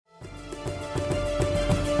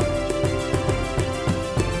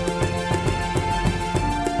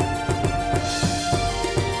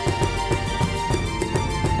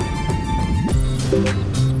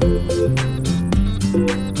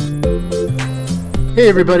Hey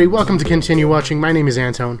everybody, welcome to Continue Watching. My name is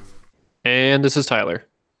Antone. And this is Tyler.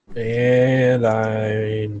 And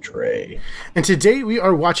I'm Trey. And today we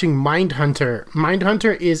are watching Mindhunter.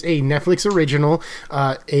 Mindhunter is a Netflix original,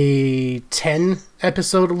 a 10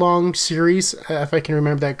 episode long series, if I can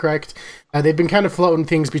remember that correct. They've been kind of floating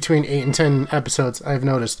things between 8 and 10 episodes, I've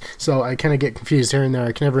noticed. So I kind of get confused here and there.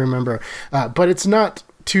 I can never remember. But it's not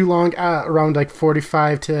too long, around like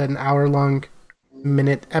 45 to an hour long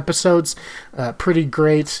minute episodes. Pretty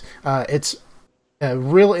great. It's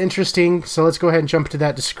real interesting, so let's go ahead and jump to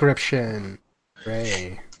that description.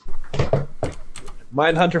 Ray.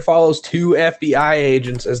 Mindhunter follows two FBI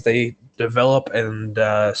agents as they develop and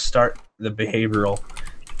start the behavioral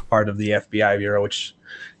part of the FBI Bureau, which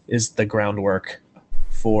is the groundwork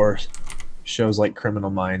for shows like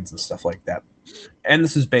Criminal Minds and stuff like that. And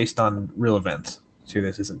this is based on real events, too.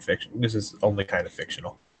 This isn't fiction. This is only kind of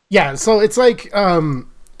fictional. Yeah, so it's like,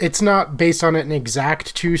 it's not based on an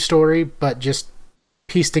exact true story, but just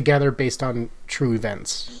pieced together based on true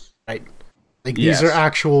events, right? Like, these are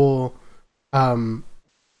actual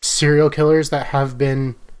serial killers that have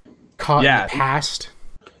been caught in the past.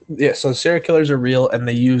 Yeah, so serial killers are real, and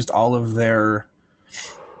they used all of their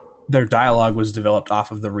dialogue was developed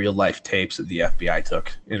off of the real life tapes that the FBI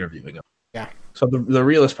took interviewing them. Yeah. So the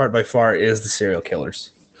realest part by far is the serial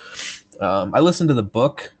killers. I listened to the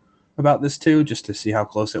book about this too, just to see how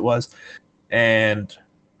close it was, and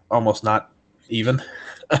almost not even.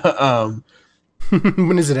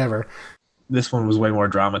 When is it ever? This one was way more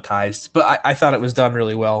dramatized, but I thought it was done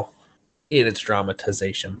really well in its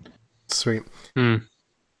dramatization. Sweet.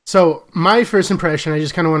 So my first impression, I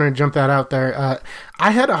just kind of want to jump that out there.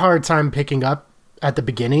 I had a hard time picking up at the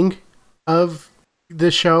beginning of the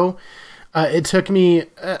show. It took me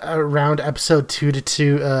around episode 2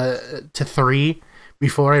 to 3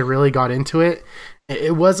 before I really got into it.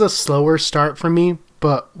 It was a slower start for me,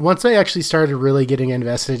 but once I actually started really getting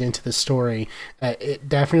invested into the story, it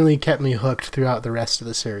definitely kept me hooked throughout the rest of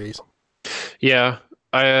the series. Yeah,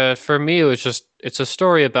 for me, it's a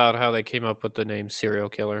story about how they came up with the name serial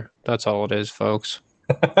killer. That's all it is, folks.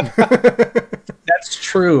 That's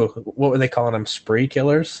true. What were they calling them? Spree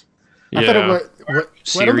killers? I thought it was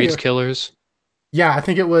series killers. Yeah, I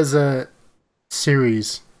think it was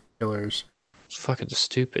series killers. It's fucking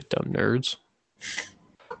stupid, dumb nerds.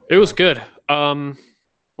 It was good.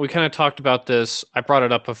 We kind of talked about this. I brought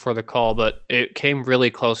it up before the call, but it came really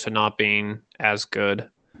close to not being as good.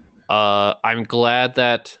 I'm glad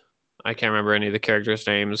that I can't remember any of the characters'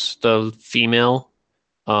 names. The female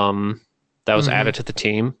that was added to the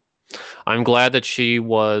team. I'm glad that she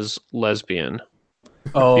was lesbian.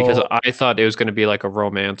 Because I thought it was going to be like a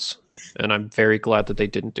romance, and I'm very glad that they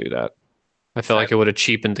didn't do that. I feel like it would have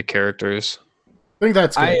cheapened the characters. I think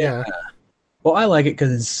that's good, yeah. Well, I like it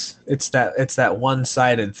because it's that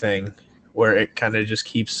one-sided thing where it kind of just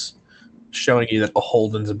keeps showing you that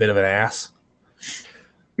Holden's a bit of an ass.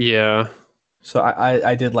 Yeah. So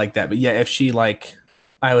I did like that. But yeah, if she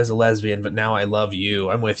I was a lesbian, but now I love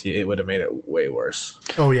you, I'm with you, it would have made it way worse.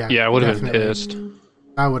 Oh, yeah. Yeah, I would have been pissed.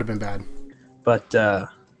 That would have been bad. But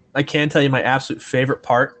I can tell you my absolute favorite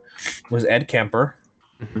part was Ed Kemper,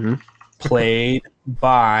 played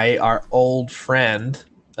by our old friend,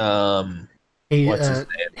 what's his name?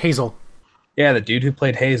 Hazel. Yeah, the dude who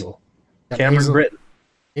played Hazel. Yeah, Cameron Britton.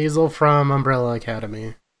 Hazel from Umbrella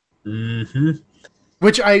Academy. Mm-hmm.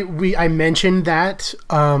 Which I mentioned that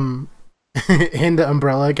in the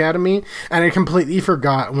Umbrella Academy, and I completely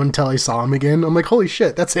forgot until I saw him again. I'm like, holy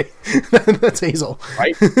shit, that's Hazel.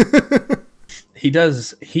 Right? I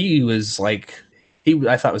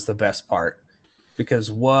thought was the best part,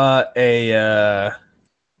 because what a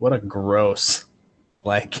gross,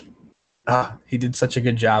 he did such a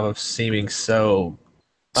good job of seeming so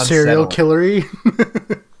serial killery.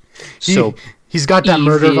 He's got that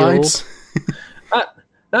evil. Murder vibes.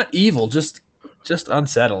 not evil, just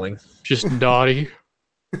unsettling. Just naughty.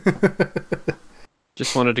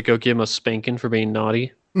 Just wanted to go give him a spanking for being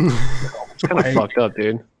naughty. It's kind of fucked up,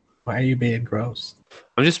 dude. Why are you being gross?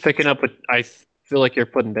 I'm just picking up what I feel like you're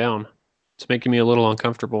putting down. It's making me a little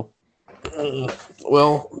uncomfortable.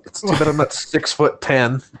 Well, it's too bad I'm not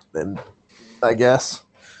 6'10", then I guess.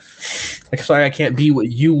 Sorry, I can't be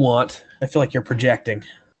what you want. I feel like you're projecting.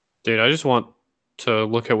 Dude, I just want to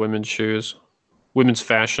look at women's shoes. Women's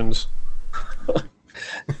fashions.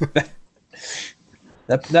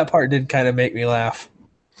 That part did kind of make me laugh.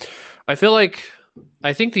 I think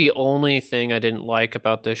the only thing I didn't like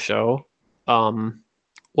about this show,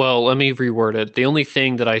 well, let me reword it. The only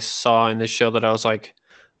thing that I saw in this show that I was like,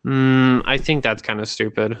 I think that's kind of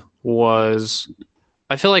stupid, was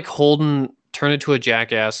I feel like Holden turned into a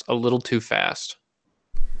jackass a little too fast.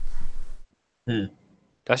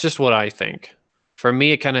 That's just what I think. For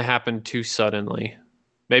me, it kind of happened too suddenly.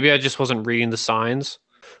 Maybe I just wasn't reading the signs,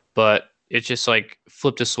 but it just like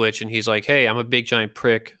flipped a switch and he's like, hey, I'm a big giant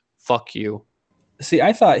prick. Fuck you. See,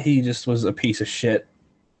 I thought he just was a piece of shit.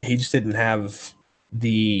 He just didn't have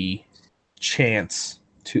the chance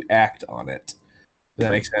to act on it. Does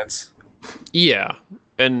that make sense? Yeah.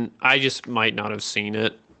 And I just might not have seen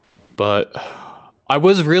it. But I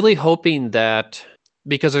was really hoping that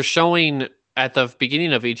because they're showing at the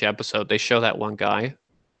beginning of each episode, they show that one guy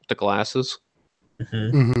with the glasses.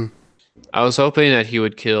 Mm-hmm. I was hoping that he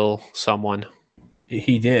would kill someone.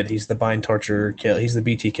 He did. He's the bind, torture, kill. He's the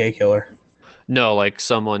BTK killer. No, like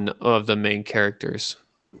someone of the main characters.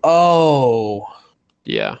 Oh.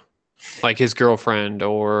 Yeah. Like his girlfriend,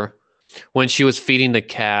 or when she was feeding the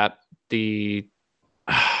cat, the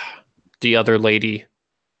other lady,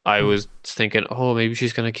 I was thinking, oh, maybe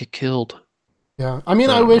she's gonna get killed. Yeah. I mean,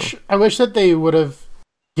 I wish that they would have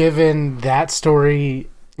given that storyline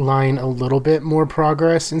a little bit more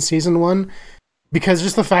progress in season 1, because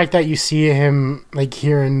just the fact that you see him like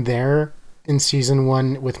here and there in season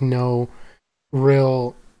 1 with no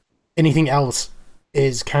real anything else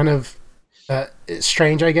is kind of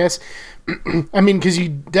strange, I guess. I mean, because you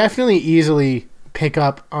definitely easily pick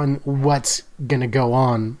up on what's gonna go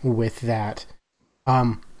on with that.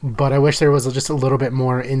 But I wish there was just a little bit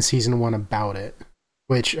more in season 1 about it,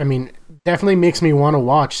 which, I mean, definitely makes me want to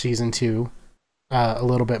watch season 2 a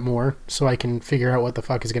little bit more so I can figure out what the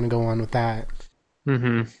fuck is gonna go on with that.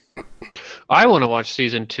 Mm-hmm. I want to watch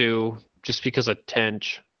season 2 just because of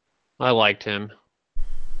Tench. I liked him.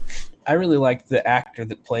 I really like the actor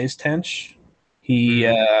that plays Tench. He's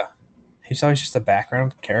always just a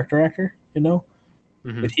background character actor, you know?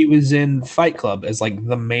 Mm-hmm. But he was in Fight Club as like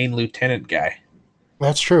the main lieutenant guy.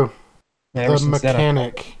 That's true. And The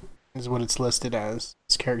mechanic is what it's listed as.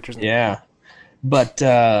 His character's name. Yeah. But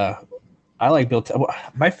I like Bill.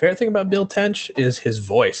 My favorite thing about Bill Tench is his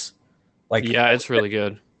voice. Like, yeah, it's really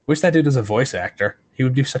good. Wish that dude was a voice actor. He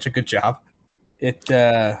would do such a good job. And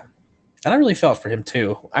I really felt for him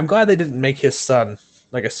too. I'm glad they didn't make his son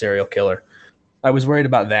like a serial killer. I was worried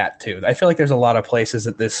about that too. I feel like there's a lot of places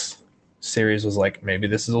that this series was like, maybe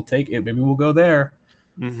this will take it. Maybe we'll go there.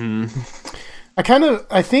 Mm-hmm.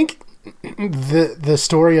 I think the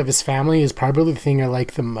story of his family is probably the thing I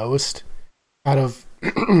like the most out of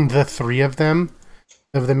the 3 of them,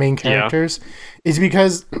 of the main characters, is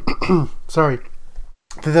because, sorry,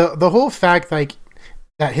 the whole fact like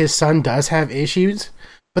that his son does have issues,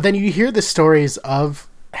 but then you hear the stories of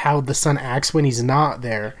how the son acts when he's not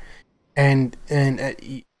there, and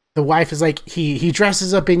the wife is like, he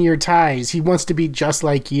dresses up in your ties, he wants to be just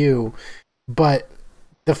like you, but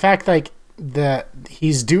the fact like that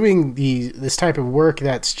he's doing this type of work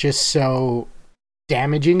that's just so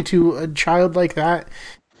damaging to a child like that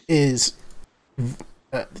is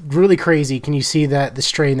really crazy. Can you see that the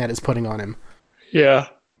strain that it's putting on him? Yeah.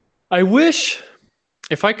 I wish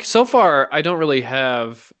so far I don't really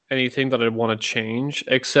have anything that I'd want to change,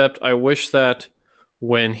 except I wish that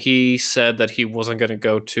when he said that he wasn't going to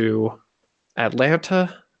go to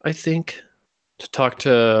Atlanta, I think, to talk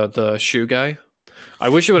to the shoe guy, I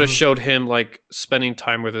wish it would have showed him like spending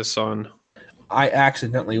time with his son. I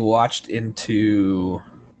accidentally watched into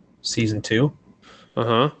season 2.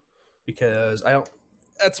 Uh-huh. Because I don't.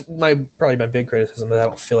 That's probably my big criticism. That I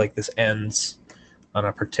don't feel like this ends on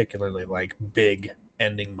a particularly like big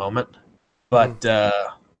ending moment, but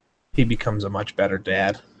he becomes a much better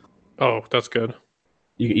dad. Oh, that's good.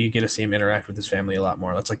 You get to see him interact with his family a lot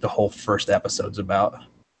more. That's like the whole first episode's about.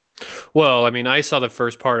 Well, I mean, I saw the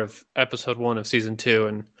first part of episode 1 of season 2,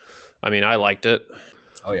 and I mean, I liked it.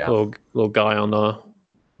 Oh yeah, little guy on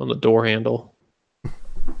the door handle.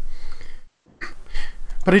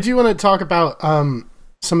 But I do want to talk about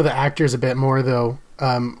some of the actors a bit more, though,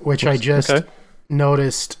 which I just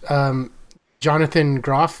noticed. Jonathan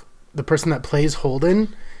Groff, the person that plays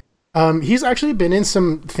Holden, he's actually been in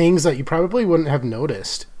some things that you probably wouldn't have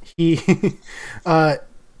noticed. He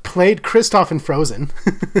played Kristoff in Frozen.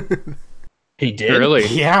 He did? Really?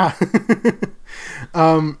 Yeah.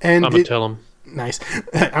 And I'm going to tell him. Nice.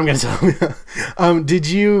 I'm going to tell him. Did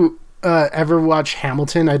you ever watch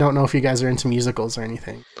Hamilton? I don't know if you guys are into musicals or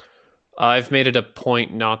anything. I've made it a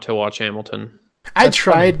point not to watch Hamilton. I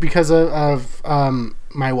tried because of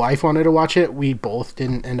my wife wanted to watch it. We both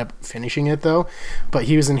didn't end up finishing it, though. But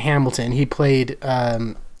he was in Hamilton. He played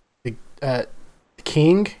the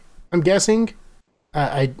king, I'm guessing.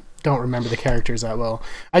 I don't remember the characters that well.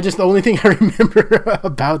 The only thing I remember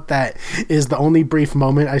about that is the only brief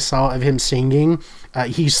moment I saw of him singing.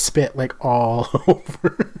 He spit like all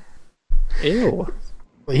over. Ew.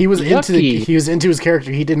 He was Yucky. he was into his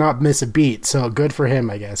character. He did not miss a beat, so good for him,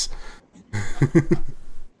 I guess.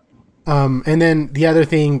 And then the other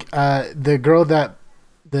thing, the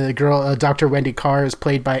girl, Dr. Wendy Carr, is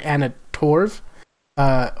played by Anna Torv,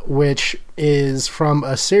 which is from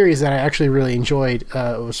a series that I actually really enjoyed.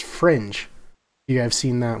 It was Fringe. You guys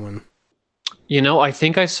seen that one? You know, I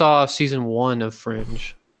think I saw season 1 of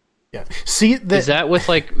Fringe. Yeah. See, Is that with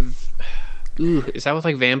like? Is that with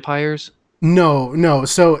like vampires? No.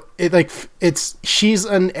 So she's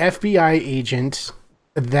an FBI agent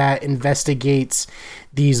that investigates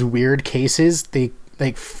these weird cases. They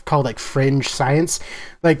called like fringe science.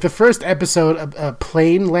 Like the first episode, a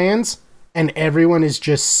plane lands and everyone is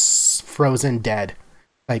just frozen dead.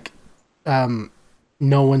 Like, no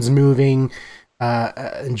one's moving,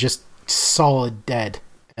 and just solid dead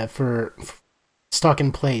for stuck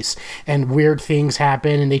in place. And weird things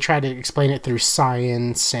happen, and they try to explain it through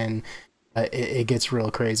science, and it gets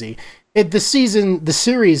real crazy. The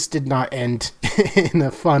series did not end in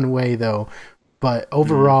a fun way, though. But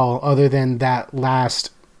overall, other than that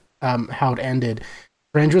last, how it ended,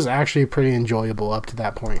 Fringe was actually pretty enjoyable up to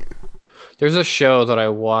that point. There's a show that I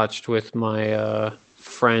watched with my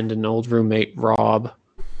friend and old roommate Rob,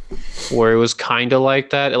 where it was kind of like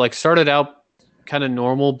that. It like started out kind of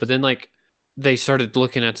normal, but then like they started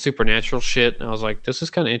looking at supernatural shit, and I was like, this is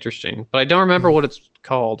kind of interesting. But I don't remember what it's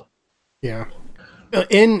called. Yeah.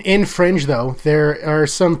 In Fringe, though, there are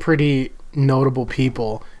some pretty notable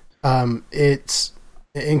people. It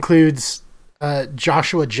includes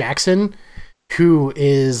Joshua Jackson, who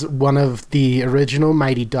is one of the original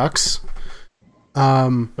Mighty Ducks.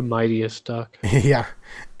 The mightiest duck. Yeah.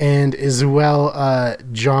 And as well,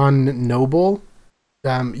 John Noble.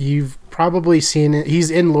 You've probably seen it.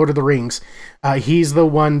 He's in Lord of the Rings. He's the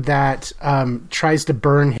one that tries to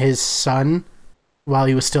burn his son while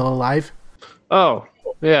he was still alive. Oh,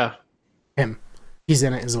 yeah. Him. He's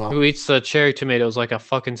in it as well. Who eats the cherry tomatoes like a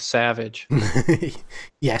fucking savage.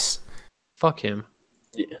 Yes. Fuck him.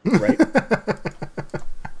 Yeah, right.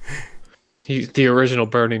 He's the original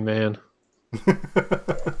Burning Man.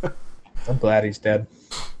 I'm glad he's dead.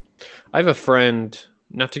 I have a friend,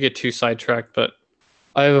 not to get too sidetracked, but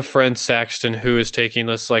I have a friend, Saxton, who is taking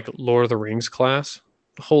this like Lord of the Rings class.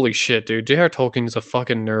 Holy shit, dude. J.R. Tolkien's a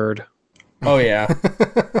fucking nerd. Oh, yeah.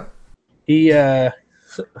 He, I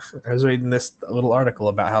was reading this little article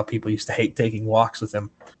about how people used to hate taking walks with him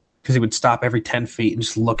because he would stop every 10 feet and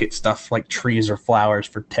just look at stuff like trees or flowers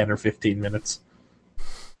for 10 or 15 minutes.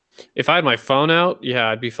 If I had my phone out, yeah,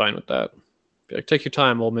 I'd be fine with that. Be like, take your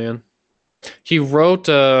time, old man. He wrote,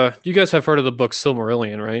 you guys have heard of the book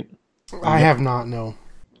Silmarillion, right? I have not, no.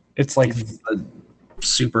 It's like a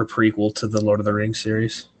super prequel to the Lord of the Rings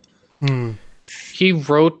series. He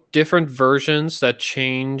wrote different versions that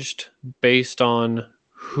changed based on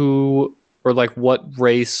who or like what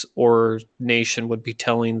race or nation would be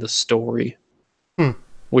telling the story,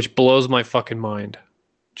 which blows my fucking mind.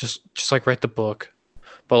 Just like write the book,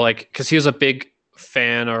 but like because he was a big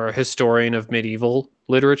fan or a historian of medieval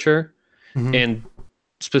literature, and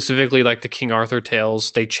specifically like the King Arthur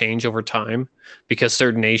tales, they change over time because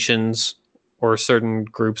certain nations or certain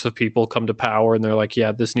groups of people come to power and they're like,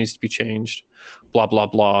 yeah, this needs to be changed, blah, blah,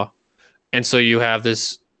 blah. And so you have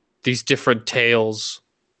these different tales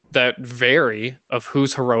that vary of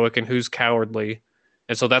who's heroic and who's cowardly.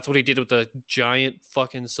 And so that's what he did with the giant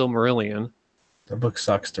fucking Silmarillion. The book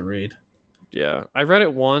sucks to read. Yeah. I read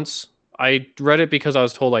it once. I read it because I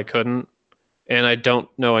was told I couldn't. And I don't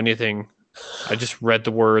know anything. I just read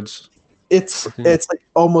the words. It's like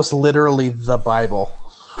almost literally the Bible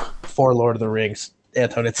for Lord of the Rings,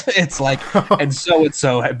 Anton. It's like, and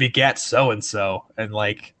so begat so and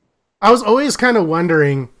like. I was always kind of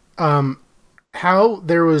wondering how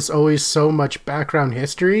there was always so much background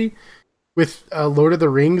history with Lord of the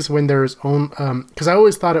Rings when there's own because I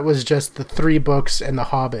always thought it was just the 3 books and the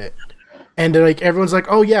Hobbit. And like everyone's like,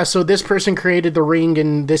 oh yeah, so this person created the ring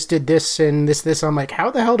and this did this and this. I'm like, how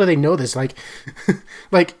the hell do they know this? Like,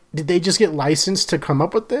 like did they just get licensed to come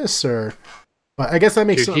up with this? Or, but I guess that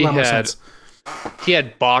makes a lot more sense. He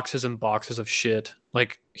had boxes and boxes of shit.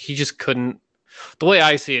 Like he just couldn't. The way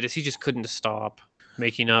I see it is, he just couldn't stop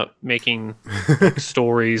making like,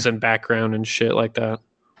 stories and background and shit like that.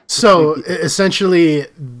 So essentially,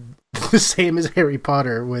 the same as Harry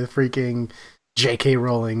Potter with freaking J.K.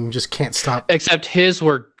 Rowling, just can't stop. Except his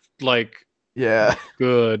were like, yeah,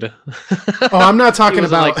 good. Oh, I'm not talking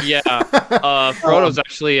about. Like, yeah, Frodo's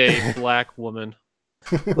actually a black woman.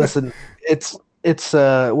 Listen, it's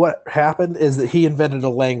what happened is that he invented a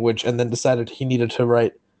language and then decided he needed to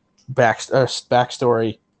write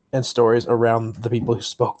backstory and stories around the people who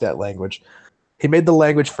spoke that language. He made the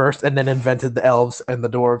language first and then invented the elves and the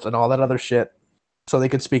dwarves and all that other shit so they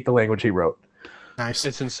could speak the language he wrote. Nice.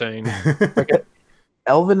 It's insane.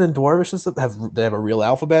 Elven and Dwarvish they have a real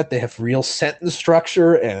alphabet. They have real sentence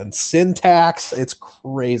structure and syntax. It's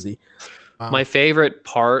crazy. Wow. My favorite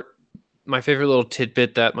little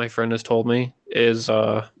tidbit that my friend has told me is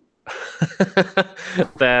that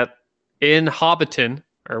in Hobbiton,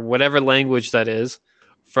 or whatever language that is,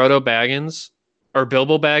 Bilbo Baggins,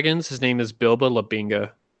 his name is Bilbo Labinga.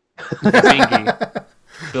 Labingi.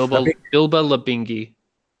 Bilbo Labingi.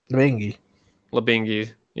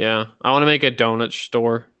 Labingi. Yeah. I want to make a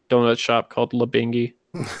donut shop called Labingi.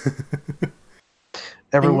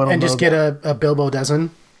 Everyone and just get a Bilbo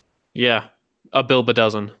dozen. Yeah. A Bilbo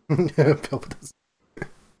dozen. Bilbo dozen.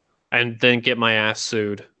 And then get my ass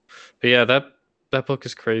sued. But yeah, that book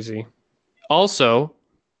is crazy. Also,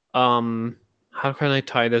 how can I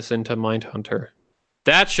tie this into Mindhunter?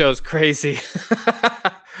 That show's crazy.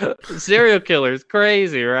 Serial killers,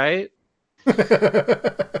 crazy, right?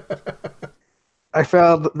 I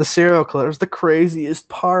found the serial killers the craziest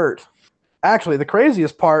part. Actually, the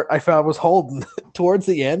craziest part I found was Holden towards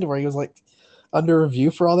the end where he was like under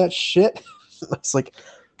review for all that shit. It's like,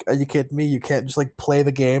 are you kidding me? You can't just like play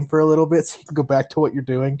the game for a little bit so you can go back to what you're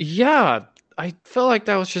doing. Yeah, I felt like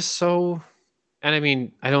that was just so, and I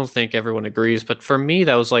mean, I don't think everyone agrees, but for me,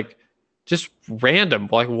 that was like just random.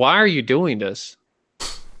 Like, why are you doing this?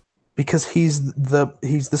 Because he's the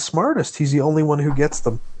smartest. He's the only one who gets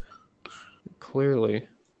them. Clearly.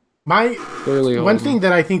 One thing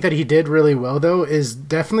that I think that he did really well, though, is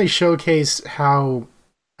definitely showcase how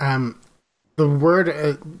the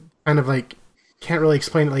word kind of like can't really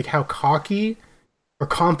explain it, like how cocky or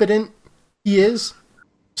confident he is,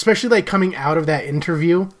 especially like coming out of that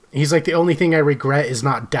interview. He's like, the only thing I regret is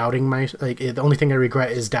not doubting the only thing I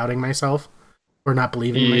regret is doubting myself or not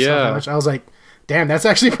believing in myself that much. I was like, damn, that's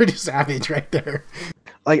actually pretty savage right there.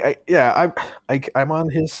 Like, I'm on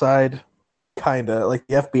his side. Kinda like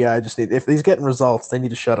the FBI if he's getting results, they need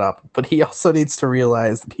to shut up. But he also needs to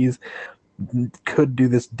realize that he's could do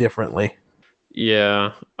this differently.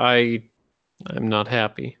 Yeah, I'm not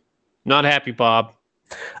happy. Not happy, Bob.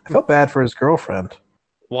 I felt bad for his girlfriend.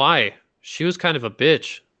 Why? She was kind of a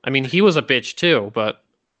bitch. I mean, he was a bitch too, but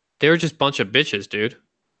they were just a bunch of bitches, dude.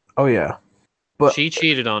 Oh yeah, but she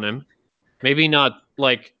cheated on him. Maybe not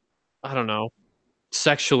like, I don't know,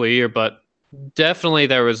 sexually, but definitely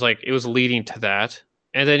there was like, it was leading to that.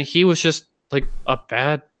 And then he was just like a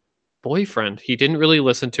bad boyfriend. He didn't really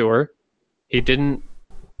listen to her. He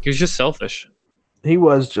was just selfish. He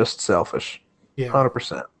was just selfish. Yeah.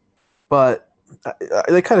 100%. But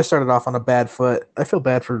they kind of started off on a bad foot. I feel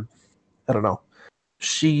bad for, I don't know.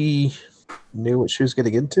 She knew what she was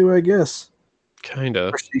getting into, I guess. Kind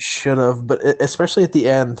of. She should have, but especially at the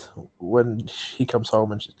end when he comes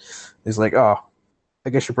home and he's like, oh, I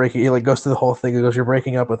guess you're breaking. He like goes through the whole thing. He goes, "You're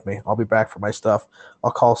breaking up with me. I'll be back for my stuff. I'll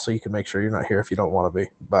call so you can make sure you're not here if you don't want to be.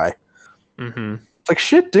 Bye." Mm-hmm. It's like,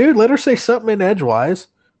 shit, dude. Let her say something in edgewise.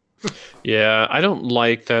 Yeah, I don't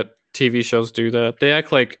like that TV shows do that. They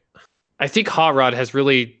act like. I think Hot Rod has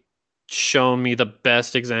really shown me the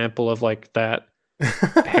best example of like that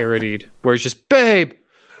parodied, where it's just babe,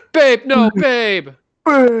 no, babe.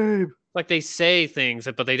 Like they say things,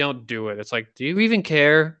 but they don't do it. It's like, do you even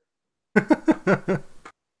care?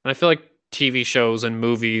 And I feel like TV shows and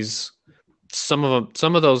movies, some of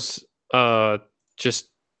those, just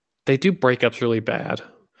they do breakups really bad.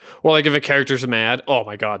 Or like if a character's mad, oh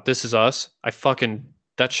my god, This Is Us.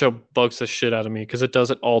 That show bugs the shit out of me because it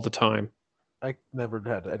does it all the time. I never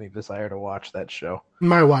had any desire to watch that show.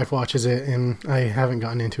 My wife watches it, and I haven't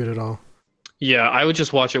gotten into it at all. Yeah, I would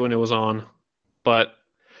just watch it when it was on, but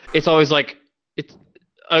it's always like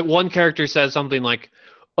one character says something like,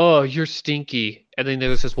 "Oh, you're stinky," and then the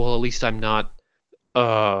other says, "Well, at least I'm not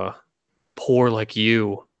poor like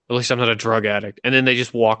you. At least I'm not a drug addict." And then they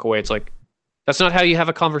just walk away. It's like, that's not how you have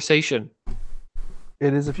a conversation.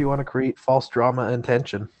 It is if you want to create false drama and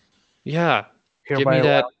tension. Yeah, give me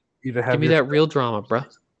that. Give me that real drama, bruh.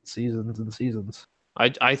 Seasons and seasons.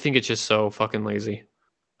 I think it's just so fucking lazy.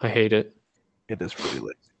 I hate it. It is really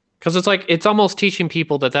lazy. Because it's like, it's almost teaching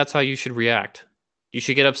people that that's how you should react. You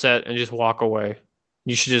should get upset and just walk away.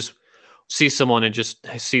 You should just see someone and just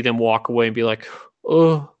see them walk away and be like,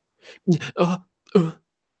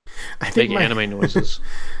 make anime noises.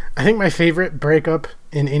 I think my favorite breakup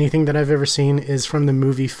in anything that I've ever seen is from the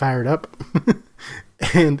movie Fired Up.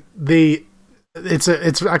 And it's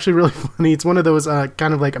actually really funny. It's one of those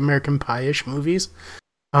kind of like American Pie-ish movies.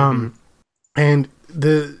 And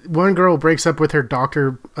the one girl breaks up with her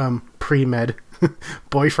doctor pre-med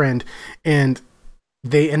boyfriend, and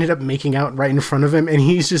they ended up making out right in front of him, and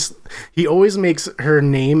he always makes her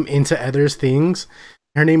name into other things.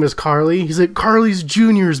 Her name is Carly. He's like, Carly's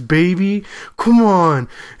Juniors, baby. Come on.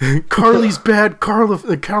 Carly's bad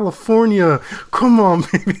California. Come on,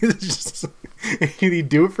 baby. He'd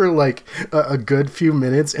do it for like a good few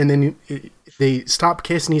minutes, and then they stop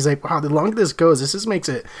kissing. He's like, wow, the longer this goes, this just makes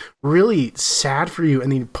it really sad for you.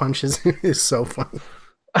 And he punches him. It's so funny.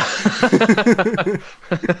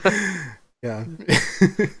 Yeah.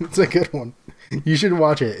 It's a good one. You should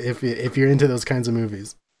watch it if you're into those kinds of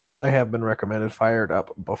movies. I have been recommended Fired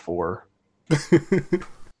Up before.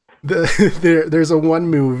 There's a one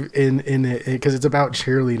move in it because it's about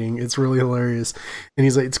cheerleading. It's really hilarious, and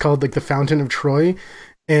he's like, it's called like the Fountain of Troy,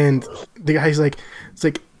 and the guy's like, it's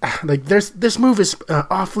like this move is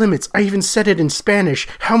off limits. I even said it in Spanish.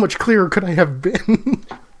 How much clearer could I have been?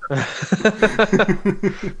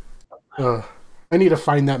 I need to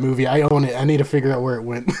find that movie. I own it. I need to figure out where it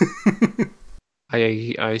went.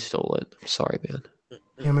 I stole it. I'm sorry, man.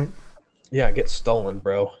 Damn it. Yeah, get stolen,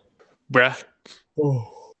 bro. Bruh.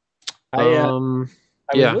 Oh.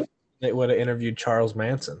 Yeah. They would have interviewed Charles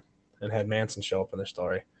Manson and had Manson show up in their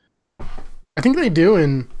story. I think they do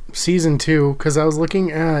in season 2 because I was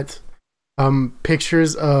looking at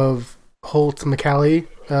pictures of Holt McCallie,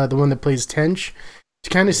 the one that plays Tench, to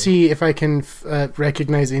kind of see if I can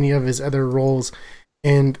recognize any of his other roles.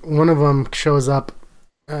 And one of them shows up,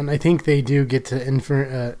 and I think they do get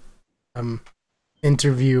to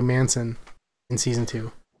interview Manson in season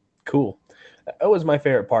 2. Cool. That was my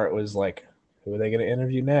favorite part, was like, who are they going to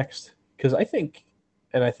interview next? Because I think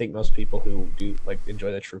most people who do like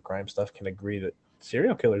enjoy the true crime stuff can agree that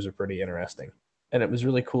serial killers are pretty interesting. And it was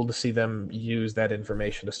really cool to see them use that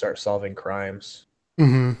information to start solving crimes.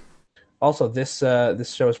 Mm-hmm. Also, this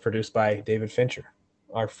show is produced by David Fincher,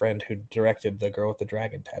 our friend who directed The Girl with the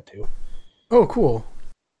Dragon Tattoo. Oh, cool.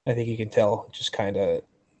 I think you can tell just kind of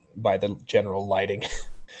by the general lighting.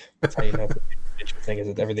 That's how you know the Fincher thing is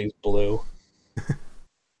that everything's blue.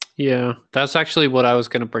 Yeah, that's actually what I was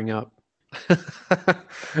going to bring up.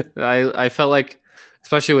 I felt like,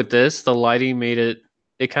 especially with this, the lighting made it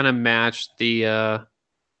kind of matched the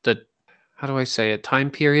how do I say it, time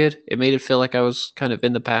period. It made it feel like I was kind of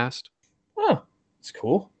in the past. Oh, it's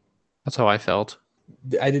cool. That's how I felt.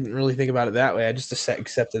 I didn't really think about it that way. I just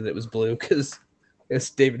accepted it was blue because it's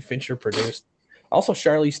David Fincher produced. Also,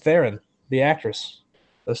 Charlize Theron, the actress.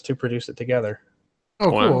 Those two produced it together. Oh,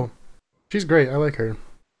 Wow. cool. She's great. I like her.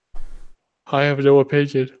 I have no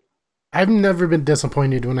opinion. I've never been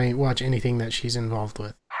disappointed when I watch anything that she's involved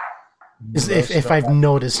with. If I've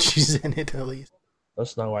noticed she's in it, at least.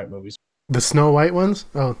 Those Snow White movies. The Snow White ones?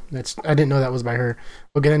 Oh, I didn't know that was by her.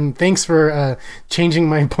 Okay, then thanks for changing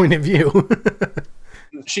my point of view.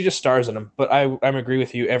 She just stars in them, but I agree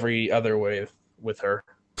with you every other way with her.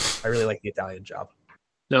 I really like The Italian Job.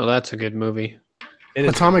 No, that's a good movie.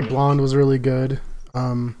 Atomic Blonde was really good.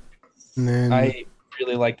 And then I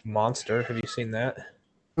really liked Monster. Have you seen that? I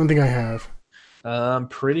don't think I have. I'm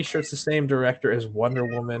pretty sure it's the same director as Wonder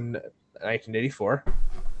Woman 1984.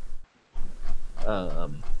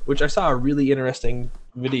 Which I saw a really interesting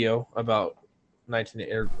video about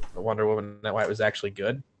Wonder Woman and why it was actually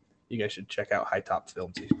good. You guys should check out High Top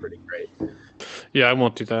Films. He's pretty great. Yeah, I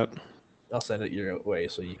won't do that. I'll send it your way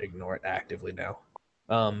so you ignore it actively now.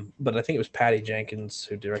 But I think it was Patty Jenkins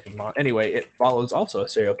who directed Anyway, it follows also a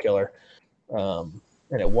serial killer.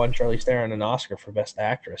 And it won Charlize Theron an Oscar for Best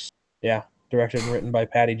Actress. Yeah, directed and written by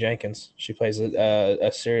Patty Jenkins. She plays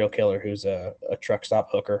a serial killer who's a truck stop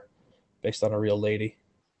hooker based on a real lady.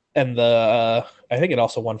 And I think it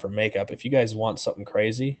also won for makeup. If you guys want something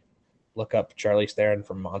crazy, look up Charlize Theron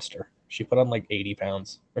from Monster. She put on like 80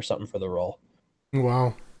 pounds or something for the role.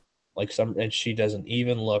 Wow. And she doesn't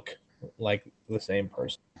even look like the same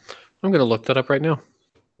person. I'm gonna look that up right now.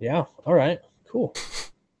 Yeah. All right. Cool.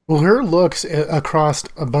 Well, her looks across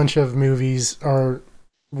a bunch of movies are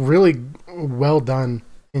really well done,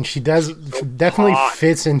 and she definitely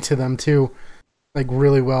fits into them too, like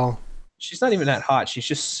really well. She's not even that hot. She's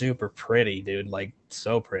just super pretty, dude. Like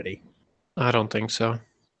so pretty. I don't think so.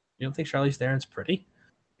 You don't think Charlize Theron's pretty?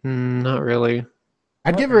 Not really.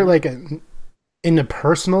 I'd give her like in a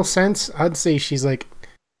personal sense, I'd say she's like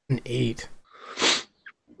an 8.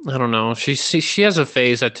 I don't know. She has a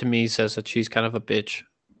face that to me says that she's kind of a bitch.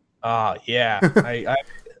 Yeah.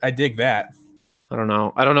 I dig that. I don't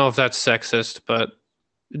know. I don't know if that's sexist, but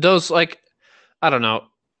those like, I don't know.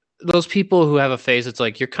 Those people who have a face, it's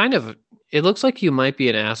like it looks like you might be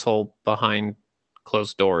an asshole behind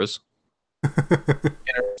closed doors.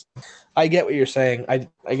 I get what you're saying. I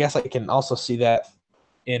guess I can also see that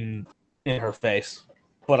in her face,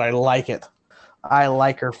 but I like it. I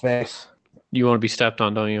like her face. You want to be stepped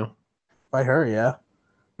on, don't you? By her, yeah.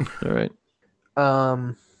 All right.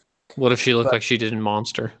 Um, What if she looked But- like she did in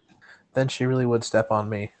Monster? then she really would step on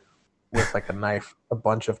me with like a knife a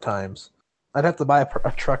bunch of times. I'd have to buy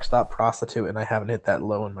a truck stop prostitute, and I haven't hit that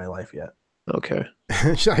low in my life yet. Okay.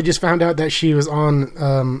 I just found out that she was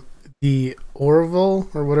on the Orville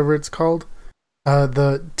or whatever it's called,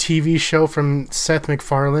 the TV show from Seth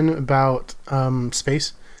MacFarlane about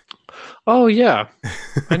space. Oh yeah,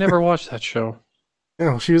 I never watched that show.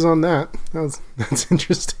 Yeah, she was on that. That's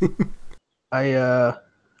interesting. I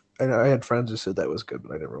had friends who said that was good,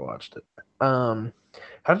 but I never watched it.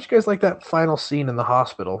 How did you guys like that final scene in the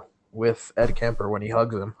hospital with Ed Kemper when he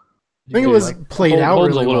hugs him? I think it was played out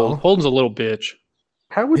Holden's really well. Holden's a little bitch.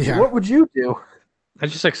 How would you? Yeah. What would you do? I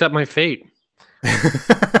just accept my fate.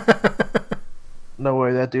 No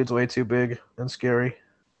way, that dude's way too big and scary.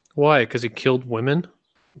 Why? Because he killed women?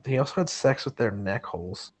 He also had sex with their neck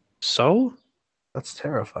holes. So? That's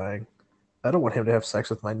terrifying. I don't want him to have sex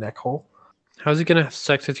with my neck hole. How's he gonna have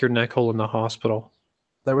sex with your neck hole in the hospital?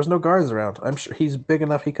 There was no guards around. I'm sure he's big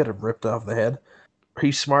enough he could have ripped off the head.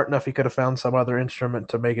 He's smart enough he could have found some other instrument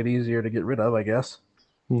to make it easier to get rid of, I guess.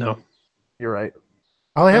 No. You're right.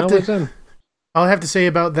 All I have No, to it's in. all I have to say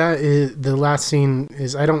about that is the last scene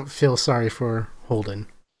is I don't feel sorry for Holden.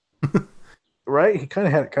 Right? He kind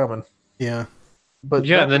of had it coming. Yeah. But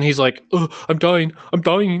Yeah, and then he's like, oh, I'm dying. I'm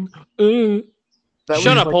dying.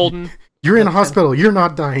 Shut up, like, Holden. You're in a Okay. hospital. You're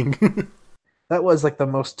not dying. That was like the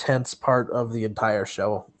most tense part of the entire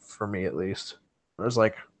show, for me at least. I was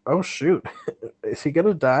like, oh shoot, is he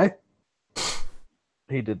gonna die?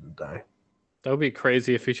 He didn't die. That would be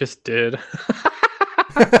crazy if he just did.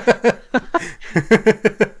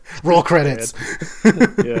 Roll credits.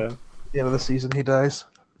 Yeah. The end of the season, he dies.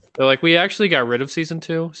 They're like, we actually got rid of season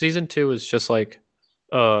 2. Season 2 is just like,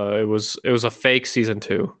 it was a fake season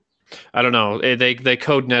 2. I don't know. They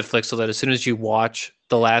code Netflix so that as soon as you watch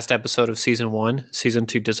the last episode of season 1, season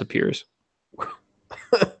 2 disappears.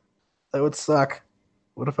 That would suck.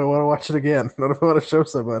 What if I want to watch it again? What if I want to show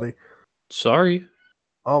somebody? Sorry.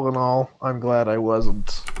 All in all, I'm glad I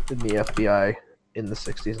wasn't in the FBI in the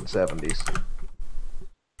 60s and 70s.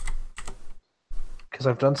 Because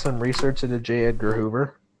I've done some research into J. Edgar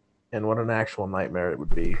Hoover, and what an actual nightmare it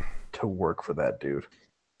would be to work for that dude.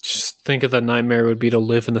 Just think of the nightmare it would be to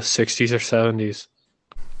live in the 60s or 70s.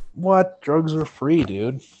 What? Drugs are free,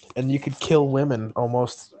 dude. And you could kill women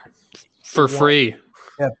almost. For free.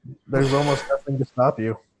 There's almost nothing to stop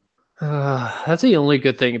you. That's the only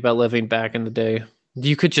good thing about living back in the day.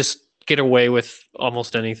 You could just get away with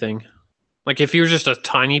almost anything. Like if you're just a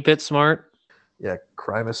tiny bit smart, Yeah,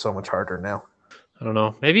 crime is so much harder now. I don't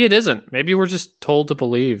know. Maybe it isn't. Maybe we're just told to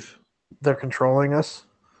believe. They're controlling us.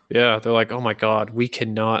 Yeah, they're like, oh my God, we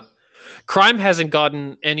cannot. Crime hasn't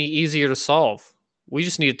gotten any easier to solve. We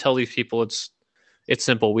just need to tell these people it's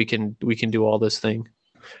simple. We can do all this thing.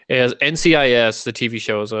 As NCIS, the TV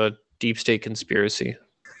show, is a deep state conspiracy.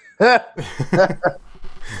 I'm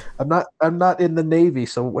not in the Navy,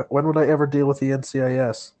 so when would I ever deal with the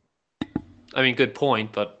NCIS? I mean, good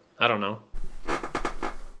point, but I don't know.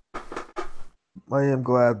 I am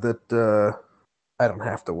glad that I don't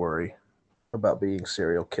have to worry about being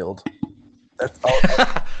serial killed. That's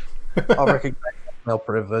I'll recognize male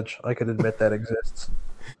privilege. I can admit that exists.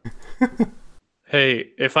 Hey,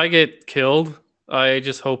 if I get killed, I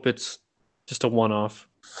just hope it's just a one-off.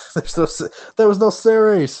 There was no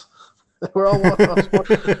series. We're all one.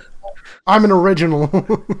 I'm an original.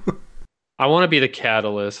 I want to be the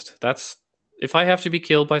catalyst. That's if I have to be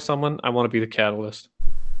killed by someone, I want to be the catalyst.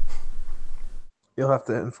 You'll have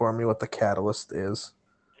to inform me what the catalyst is.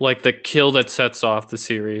 Like the kill that sets off the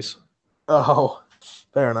series. Oh,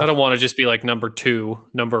 fair I enough. don't want to just be like number 2,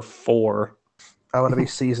 number 4. I want to be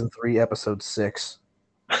season 3, episode 6.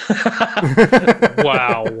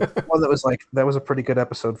 Wow. One that was a pretty good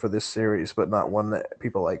episode for this series, but not one that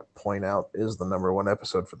people like point out is the number 1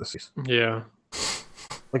 episode for the season. Yeah.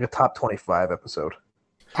 Like a top 25 episode.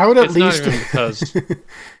 I would at It's not least even because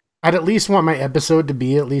I'd at least want my episode to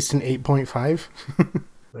be at least an 8.5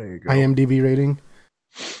 There you go. IMDb rating.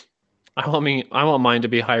 I want mine to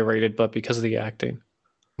be high rated, but because of the acting.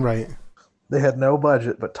 Right. They had no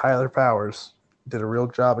budget, but Tyler Powers did a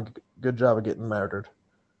good job of getting murdered.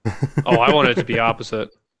 Oh, I want it to be opposite.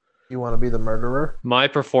 You want to be the murderer? My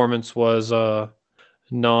performance was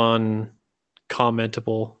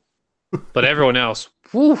non-commentable, but everyone else,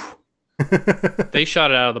 whew, they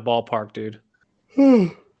shot it out of the ballpark, dude.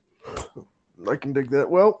 I can dig that.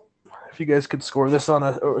 Well, if you guys could score this on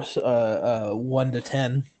a 1 to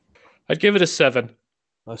 10, I'd give it a 7.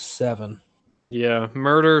 a 7. Yeah,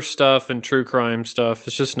 murder stuff and true crime stuff.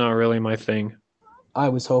 It's just not really my thing. I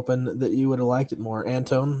was hoping that you would have liked it more.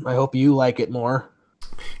 Antone, I hope you like it more.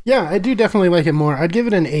 Yeah, I do definitely like it more. I'd give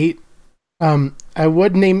it an 8. I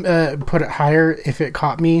would put it higher if it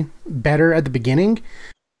caught me better at the beginning,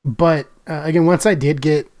 but again, once I did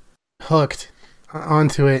get hooked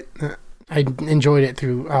onto it, I enjoyed it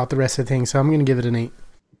throughout the rest of the thing. So I'm gonna give it an 8.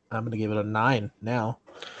 I'm going to give it a 9 now.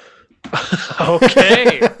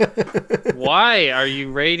 Okay. Why are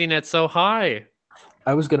you rating it so high?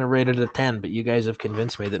 I was going to rate it a 10, but you guys have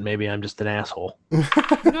convinced me that maybe I'm just an asshole.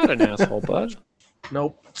 You're not an asshole, bud.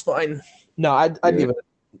 Nope, it's fine. No, I'd give it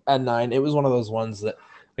a 9. It was one of those ones that,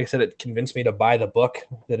 like I said, it convinced me to buy the book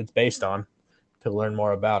that it's based on to learn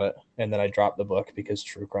more about it. And then I dropped the book because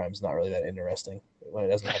true crime's not really that interesting when it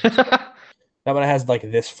doesn't have not when it has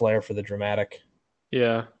like this flair for the dramatic.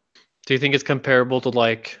 Yeah. Do you think it's comparable to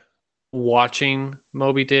like watching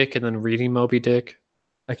Moby Dick and then reading Moby Dick?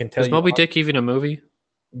 I can tell Is you, Moby Dick even a movie?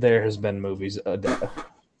 there has been movies.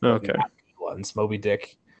 Okay. Ones Moby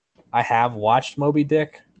Dick. I have watched Moby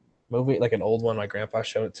Dick movie, like an old one. My grandpa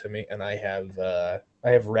showed it to me, and I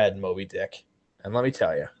have read Moby Dick, and let me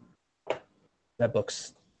tell you, that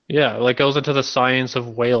book's Yeah, like goes into the science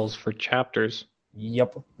of whales for chapters.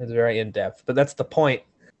 yep, it's very in depth. But that's the point,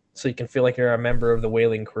 so you can feel like you're a member of the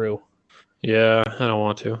whaling crew. Yeah, I don't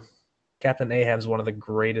want to. Captain Ahab's one of the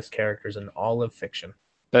greatest characters in all of fiction.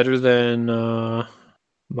 Better than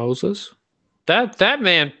Moses? That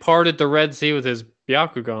man parted the Red Sea with his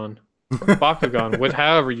Byakugan. Or Bakugan, with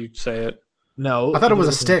however you say it. No, I thought it was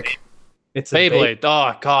a stick. It's a Beyblade.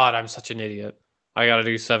 Oh god, I'm such an idiot. I gotta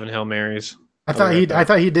do 7 Hail Marys. I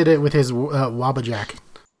thought he did it with his Wabbajack.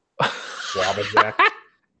 Wabbajack.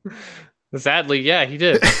 Sadly, yeah, he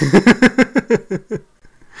did.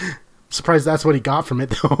 Surprised that's what he got from it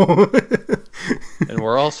though. And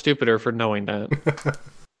we're all stupider for knowing that.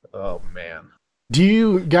 Oh man. Do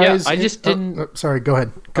you guys? Yeah, I just didn't. Sorry, go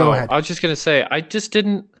ahead. Go ahead. I was just gonna say, I just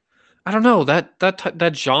didn't. I don't know,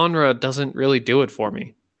 that genre doesn't really do it for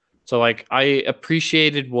me. So like, I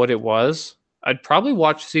appreciated what it was. I'd probably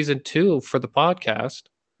watch season 2 for the podcast.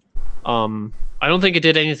 I don't think it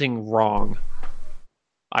did anything wrong.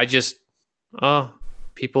 I just,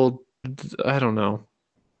 people, I don't know.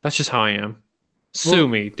 That's just how I am. Sue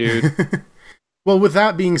me, dude. Well, with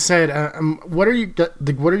that being said, what are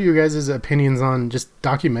your guys' opinions on just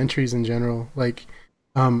documentaries in general? Like,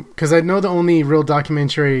 because I know the only real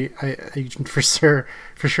documentary I for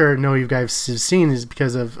sure know you guys have seen is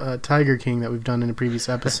because of Tiger King that we've done in a previous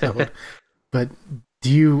episode. But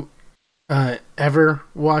do you ever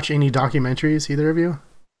watch any documentaries, either of you?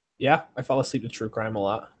 Yeah, I fall asleep to true crime a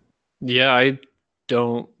lot. Yeah, I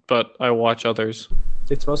don't, but I watch others.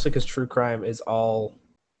 It's mostly because true crime is all.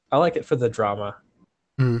 I like it for the drama.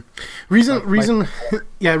 Reason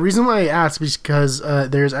why I asked is because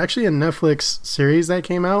there's actually a Netflix series that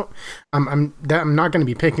came out. I'm not going to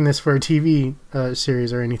be picking this for a TV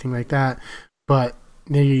series or anything like that, but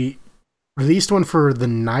they released one for The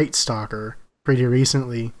Night Stalker pretty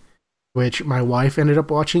recently, which my wife ended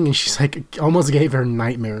up watching, and she's like, almost gave her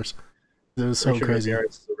nightmares. It was so crazy.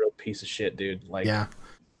 It's a real piece of shit, dude. Like, yeah.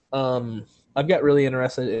 I've got really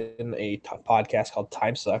interested in a podcast called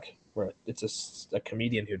Time Suck, where it's a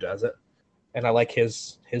comedian who does it, and I like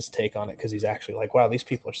his take on it because he's actually like, wow, these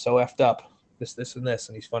people are so effed up, this and this,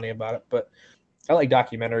 and he's funny about it. But I like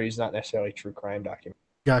documentaries, not necessarily true crime documentaries.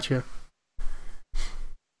 Gotcha.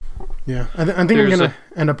 Yeah, I think I'm gonna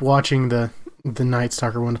end up watching the Night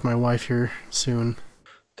Stalker one with my wife here soon.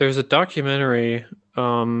 There's a documentary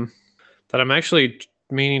that I'm actually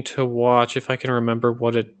meaning to watch if I can remember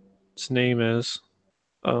what its name is.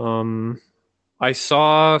 I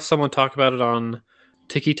saw someone talk about it on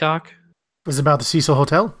TikTok. Is it about the Cecil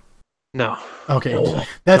Hotel? No. Okay,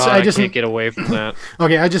 that's God, I can't get away from that.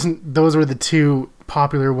 Okay, those were the two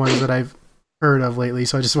popular ones that I've heard of lately,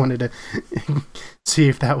 so I just wanted to see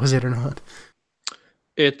if that was it or not.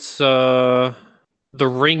 It's the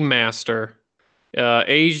Ringmaster, an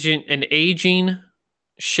aging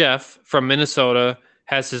chef from Minnesota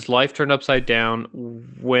has his life turned upside down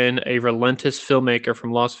when a relentless filmmaker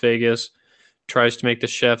from Las Vegas tries to make the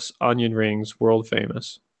chef's onion rings world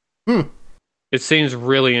famous. It seems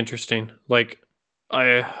really interesting. Like,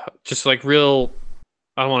 I just like real.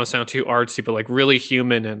 I don't want to sound too artsy, but like really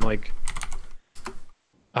human and like,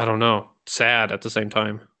 I don't know, sad at the same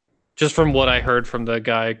time. Just from what I heard from the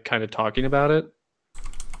guy kind of talking about it.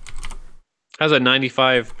 Has a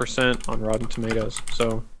 95% on Rotten Tomatoes.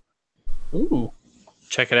 So, ooh,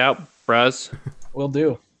 check it out, bruz. Will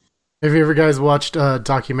do. Have you ever guys watched a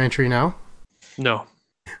documentary now? No.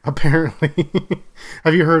 Apparently.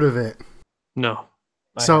 Have you heard of it? No.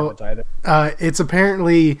 I So haven't either. it's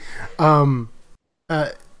apparently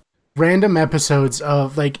random episodes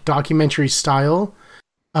of like documentary style,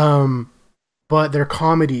 but they're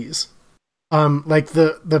comedies. Like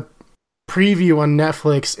the preview on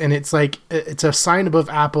Netflix, and it's like it's a sign above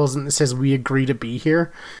apples, and it says "We agree to be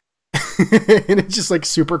here," and it's just like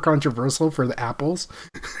super controversial for the apples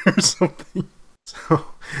or something. So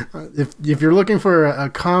if you're looking for a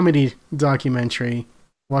comedy documentary,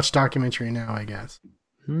 watch Documentary Now, I guess.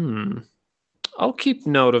 I'll keep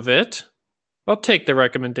note of it. I'll take the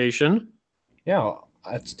recommendation. Yeah,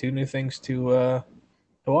 that's 2 new things to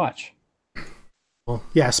watch. Well,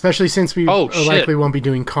 yeah, especially since we likely won't be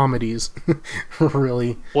doing comedies,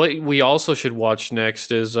 really. What we also should watch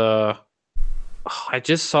next is I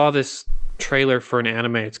just saw this trailer for an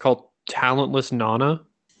anime. It's called Talentless Nana.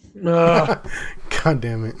 God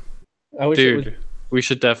damn it. I wish Dude, we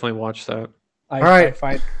should definitely watch that. All right.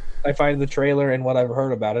 I find the trailer and what I've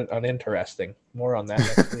heard about it uninteresting. More on that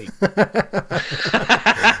next week.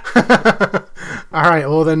 All right,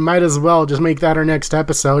 well then might as well just make that our next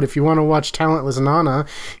episode. If you want to watch Talentless Nana,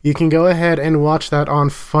 you can go ahead and watch that on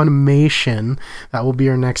Funimation. That will be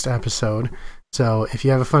our next episode. So if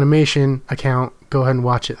you have a Funimation account, go ahead and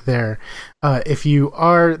watch it there. If you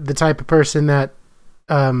are the type of person that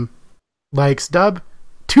likes dub,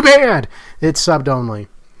 too bad! It's subbed only.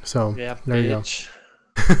 So Yeah, there you go. bitch.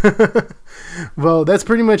 Well, that's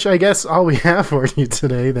pretty much, I guess, all we have for you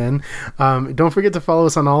today then. Don't forget to follow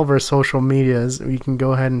us on all of our social medias. You can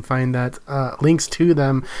go ahead and find that links to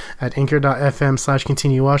them at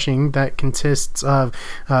anchor.fm/continue watching. That consists of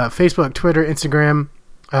Facebook, Twitter, Instagram,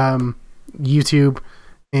 YouTube,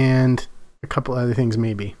 and a couple other things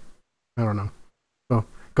maybe. I don't know. So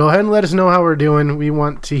go ahead and let us know how we're doing. We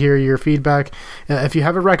want to hear your feedback. If you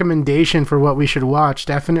have a recommendation for what we should watch,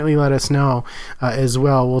 definitely let us know as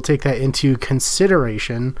well. We'll take that into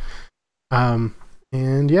consideration.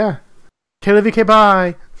 And yeah. KLVK,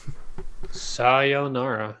 bye.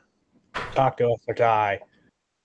 Sayonara. Talk to us or die.